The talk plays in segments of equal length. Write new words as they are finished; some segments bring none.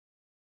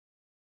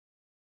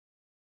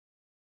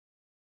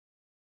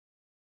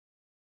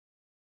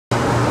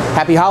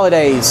Happy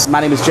holidays. My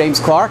name is James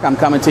Clark. I'm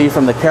coming to you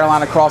from the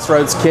Carolina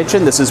Crossroads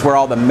kitchen. This is where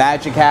all the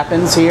magic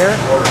happens here.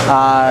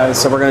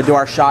 So we're going to do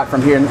our shot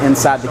from here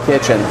inside the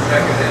kitchen.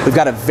 We've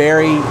got a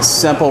very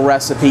simple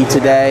recipe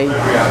today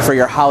for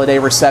your holiday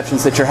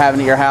receptions that you're having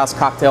at your house,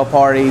 cocktail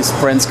parties,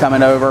 friends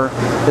coming over.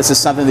 This is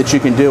something that you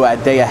can do a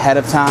day ahead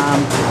of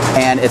time,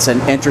 and it's an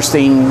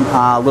interesting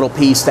little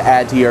piece to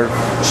add to your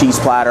cheese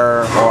platter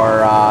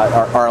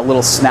or a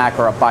little snack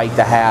or a bite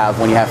to have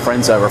when you have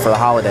friends over for the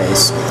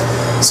holidays.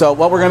 So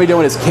what we're going to be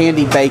doing is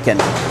candied bacon.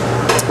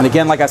 And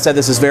again, like I said,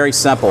 this is very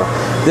simple.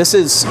 This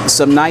is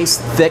some nice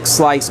thick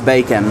sliced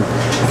bacon.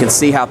 You can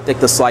see how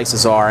thick the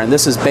slices are. And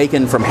this is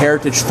bacon from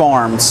Heritage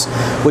Farms,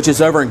 which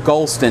is over in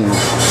Goldston,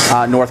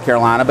 North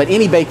Carolina. But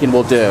any bacon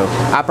will do.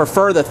 I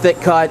prefer the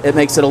thick cut. It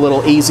makes it a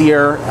little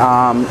easier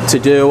to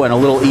do and a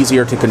little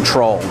easier to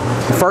control.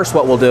 First,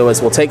 what we'll do is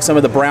we'll take some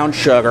of the brown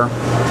sugar.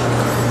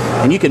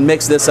 And you can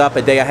mix this up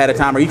a day ahead of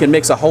time, or you can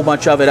mix a whole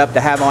bunch of it up to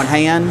have on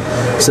hand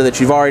so that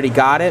you've already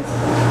got it.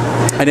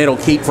 And it'll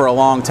keep for a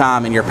long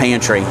time in your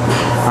pantry.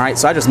 All right,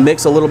 so I just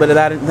mix a little bit of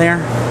that in there,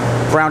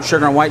 brown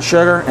sugar and white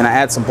sugar, and I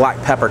add some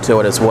black pepper to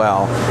it as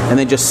well. And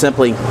then just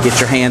simply get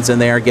your hands in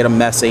there, get them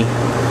messy,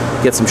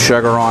 get some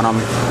sugar on them,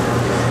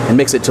 and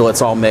mix it till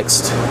it's all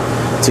mixed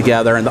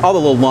together. And all the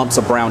little lumps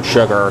of brown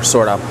sugar are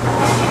sort of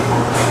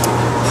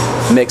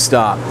mixed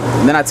up.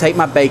 And then I take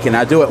my bacon,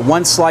 I do it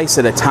one slice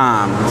at a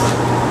time,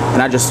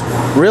 and I just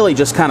really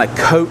just kind of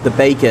coat the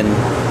bacon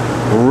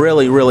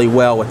really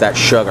well with that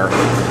sugar.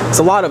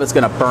 So a lot of it's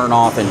going to burn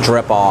off and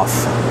drip off.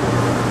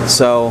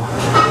 So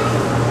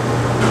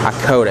I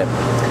coat it.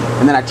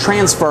 And then I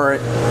transfer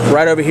it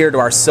right over here to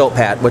our silk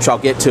pat, which I'll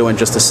get to in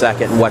just a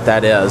second and what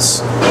that is.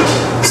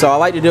 So I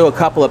like to do a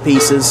couple of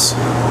pieces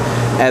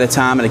at a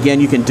time. And again,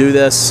 you can do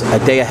this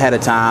a day ahead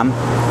of time.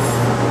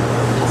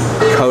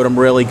 Coat them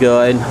really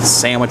good,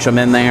 sandwich them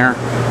in there.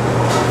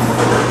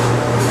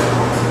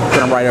 Put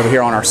them right over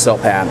here on our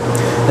silk pad.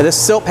 Now this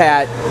silk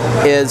pad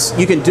is,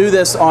 you can do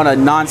this on a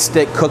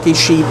non-stick cookie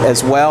sheet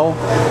as well,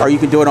 or you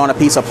can do it on a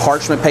piece of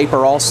parchment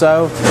paper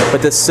also,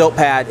 but this silk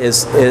pad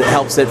it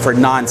helps it for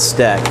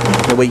non-stick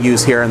that we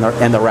use here in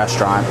the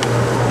restaurant.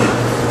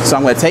 So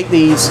I'm going to take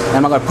these and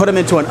I'm going to put them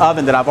into an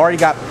oven that I've already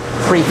got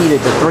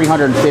preheated to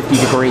 350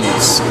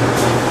 degrees.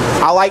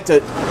 I like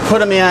to put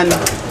them in,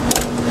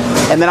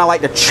 and then I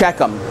like to check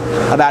them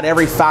about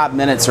every 5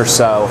 minutes or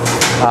so,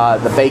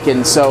 the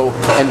bacon,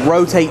 and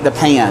rotate the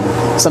pan.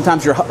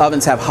 Sometimes your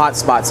ovens have hot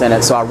spots in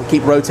it, so I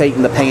keep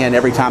rotating the pan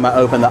every time I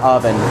open the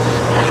oven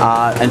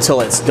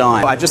until it's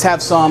done. I just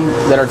have some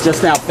that are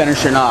just now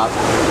finishing up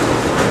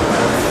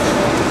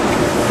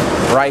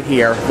right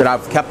here that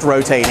I've kept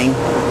rotating.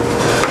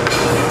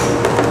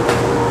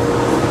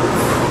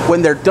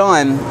 When they're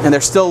done and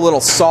they're still a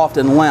little soft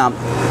and limp,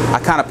 I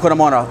kind of put them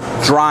on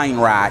a drying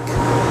rack,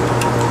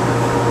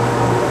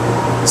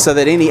 so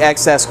that any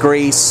excess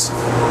grease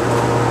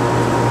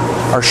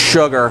or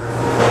sugar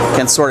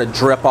can sort of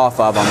drip off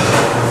of them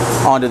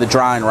onto the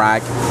drying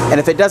rack. And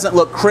if it doesn't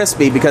look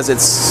crispy because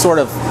it's sort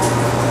of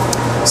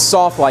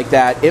soft like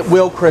that, it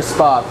will crisp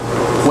up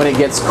when it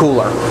gets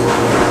cooler.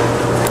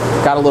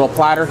 Got a little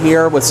platter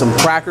here with some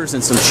crackers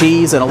and some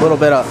cheese and a little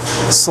bit of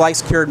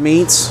sliced cured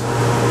meats.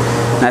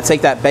 And I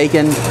take that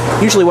bacon.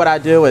 Usually what I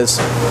do is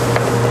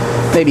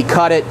maybe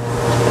cut it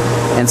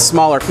in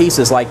smaller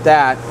pieces like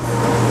that,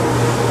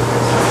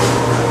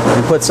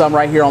 and put some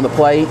right here on the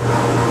plate.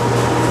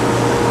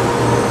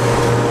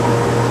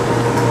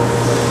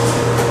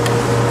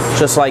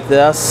 Just like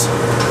this.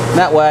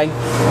 That way,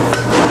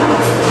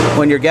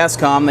 when your guests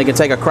come, they can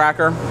take a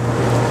cracker,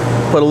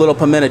 put a little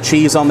pimento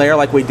cheese on there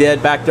like we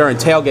did back during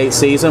tailgate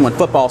season when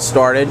football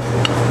started.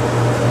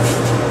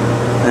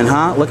 And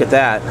look at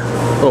that.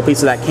 A little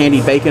piece of that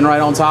candied bacon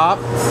right on top.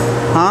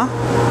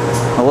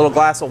 A little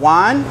glass of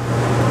wine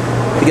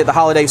to get the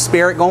holiday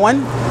spirit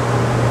going.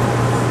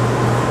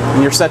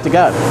 And you're set to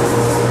go.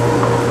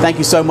 Thank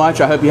you so much.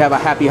 I hope you have a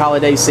happy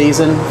holiday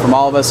season from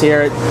all of us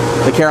here at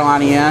the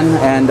Carolina Inn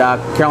and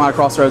Carolina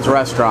Crossroads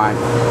Restaurant.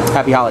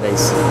 Happy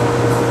holidays.